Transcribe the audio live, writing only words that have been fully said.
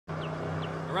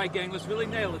All right, gang, let's really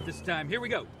nail it this time. Here we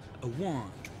go. A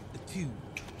 1, a 2,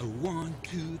 a 1,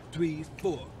 2, 3,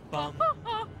 4. Bum.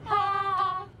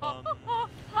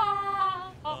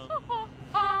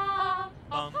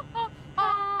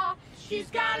 She's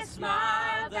got a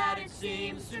smile that it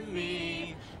seems to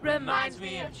me reminds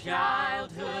me of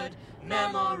childhood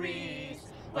memories,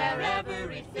 where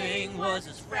everything was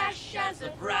as fresh as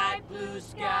the bright blue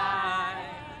sky.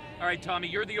 All right, Tommy,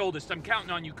 you're the oldest. I'm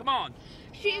counting on you. Come on.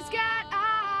 She's got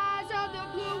eyes of the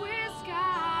bluest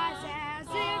skies, as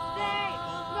if they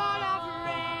thought of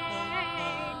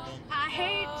rain. I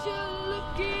hate to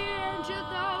look into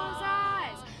those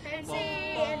eyes and see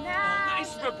it now.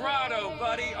 Nice vibrato,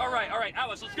 buddy. All right,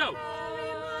 Alice, let's go.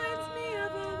 Reminds me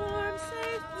of a warm,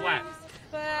 safe Flat. place.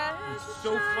 It's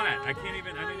so flat. I didn't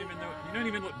even know. You don't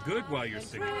even look good while you're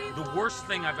singing. The worst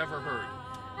thing I've ever heard.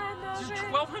 This is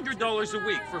 $1,200 a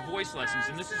week for voice lessons,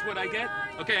 and this is what I get?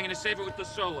 Okay, I'm gonna save it with the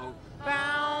solo.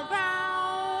 Bow,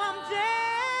 bow, I'm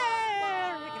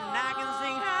Derek, and I can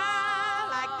sing high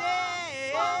like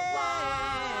this.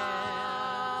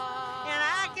 And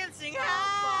I can sing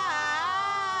high.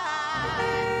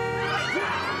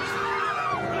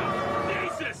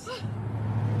 Jesus!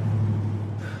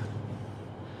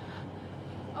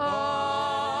 Oh,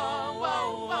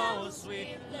 oh, oh,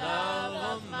 sweet love.